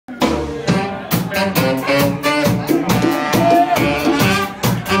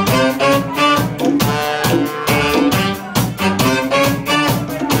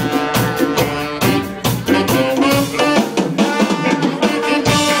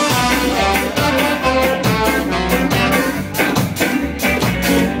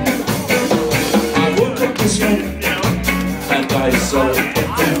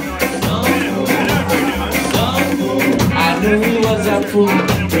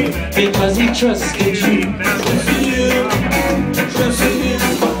because he trusted you.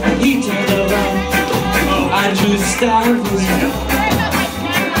 He turned around, I drew a star of his head.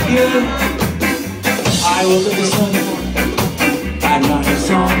 Yeah, I woke up this morning, I know the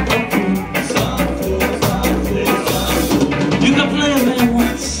song. You can play a man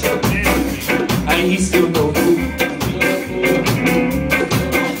once, and he's still no fool.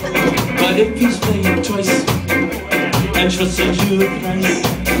 But if he's playing twice, and trusted you twice,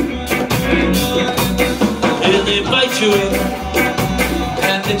 if they bite you in,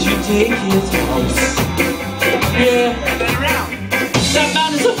 and then you take his house. Yeah, that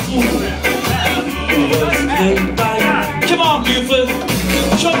man is a fool. Who was played by you. Come on, Buford,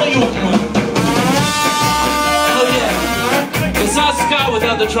 show me your one. Oh yeah, it's not Scott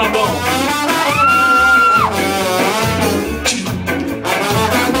without the trombone.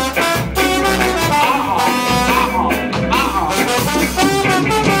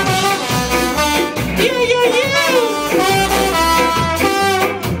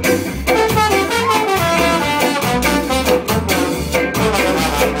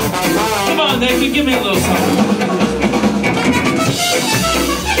 Give me a little something.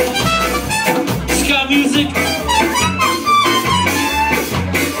 Ska music.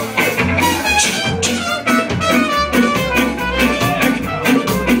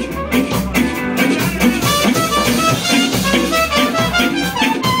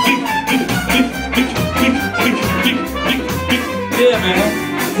 Yeah, man.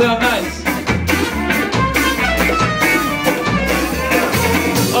 Sound nice.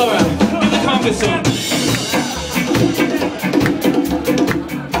 All right. Soon.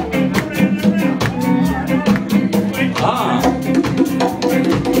 Ah.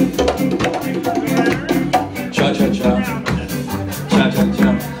 Cha cha cha. Cha cha cha.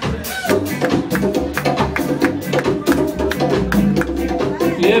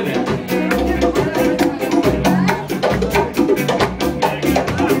 Yeah, man.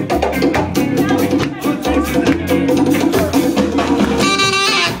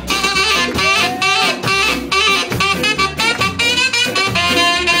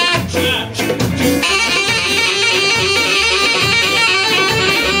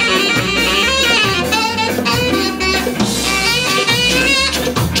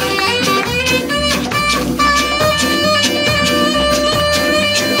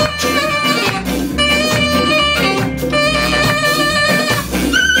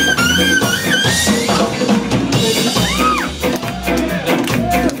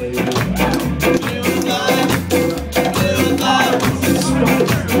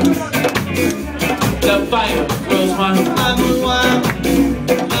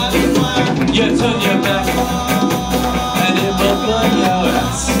 You turn your back and it will burn your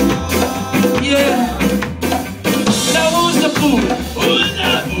ass. Yeah. Now who's the fool? Who's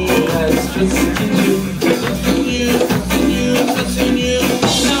the fool? That's trusting you.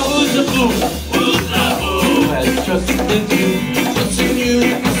 Now who's the fool? Who's the fool? That's trusting you.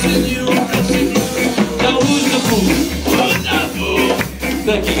 Now who's the fool? Who's the fool?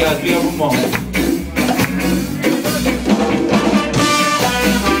 Thank you guys. We have a moment.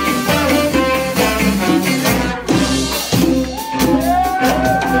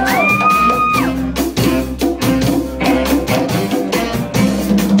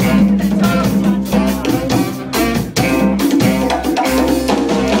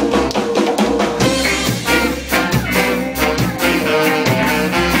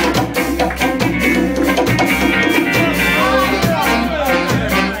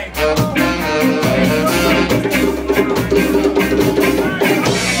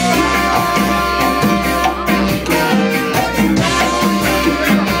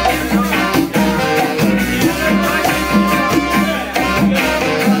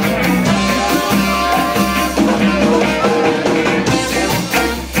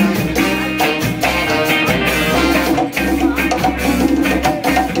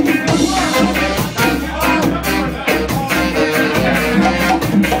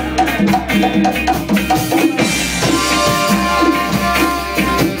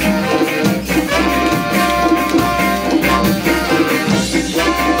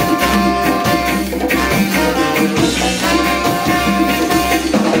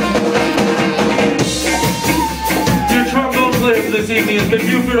 This evening has been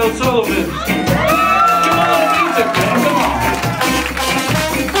Buford O'Sullivan. Come on, music, man, come on.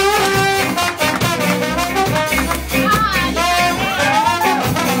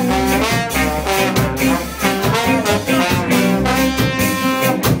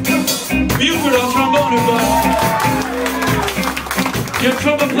 Buford on trombone, everybody. Your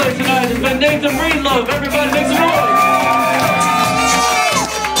trumpet player tonight has been Nathan Breedlove. Everybody make some noise.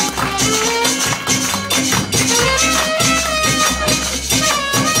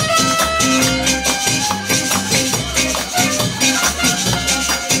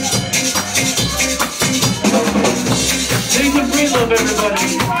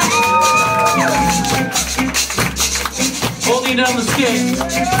 Holding down the skate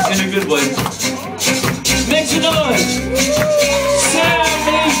in a good way. Make some noise.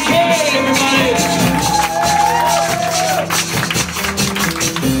 Se7en, everybody.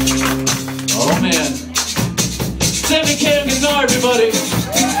 Oh man. Se7en on guitar, everybody.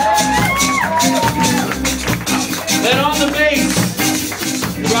 And on the bass,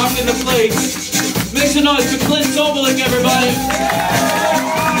 rocking the place. Make some noise for Clint Sobolik, everybody.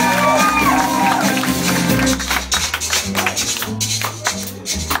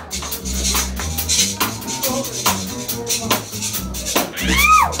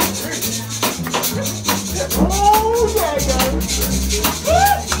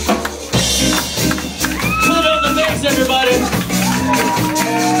 Clint on the bass, everybody.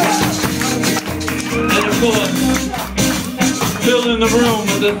 And of course, filling the room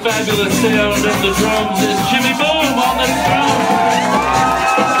with the fabulous sound of the drums is Jimmy Boom on the drums.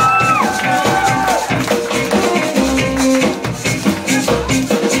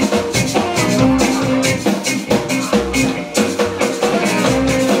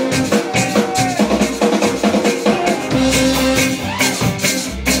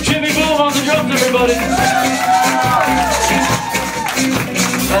 Jimmy Boom on the drums, everybody.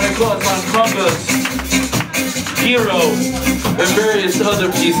 And of course on congas, Hero, and various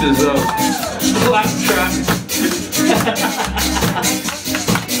other pieces of claptrap.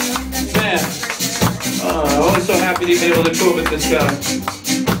 Man, I'm always so happy to be able to tour with this guy.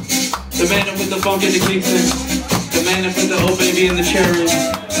 The man that put the funk into Kingston, the man that put the oh baby in the cherries.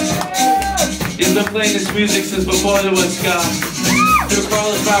 He's been playing this music since before there was ska. Through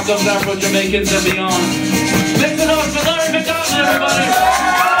Carlos Malcolm's Afro Jamaicans and beyond. Make the noise for Larry McDonald, everybody!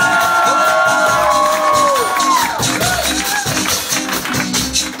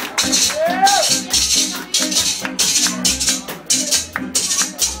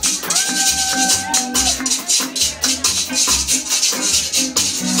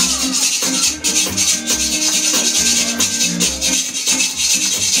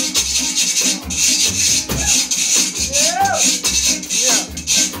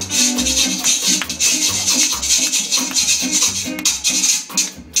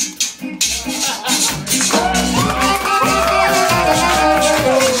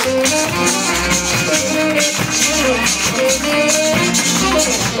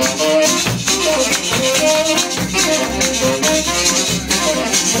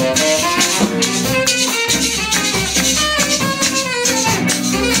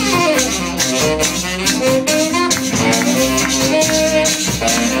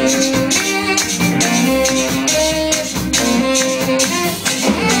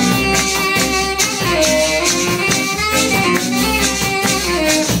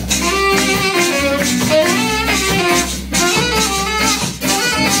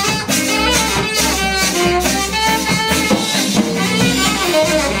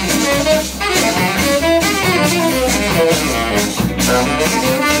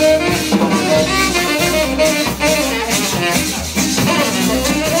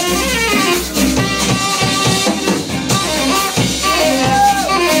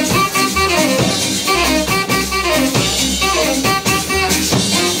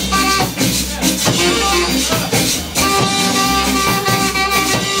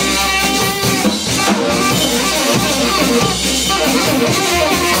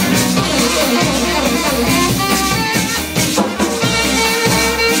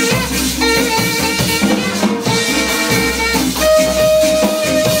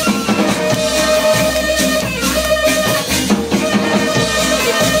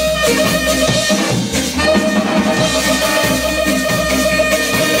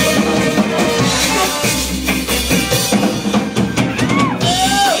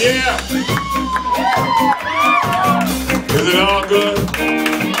 Is it all good?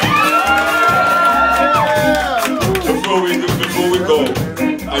 Before we go,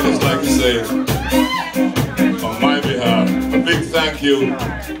 I just like to say, on my behalf, a big thank you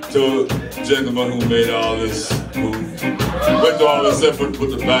to the gentleman who made all this, who went to all this effort to put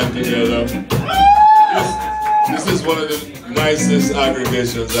the band together. This is one of the nicest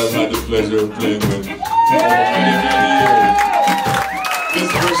aggregations I've had the pleasure of playing with over many, many years. This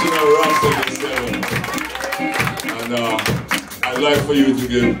version of Rocksteady Se7en. And I'd like for you to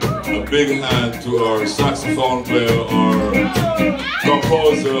give a big hand to our saxophone player, our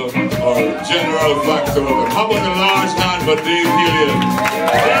composer, our general factor. How about a large hand for Dave Hillian?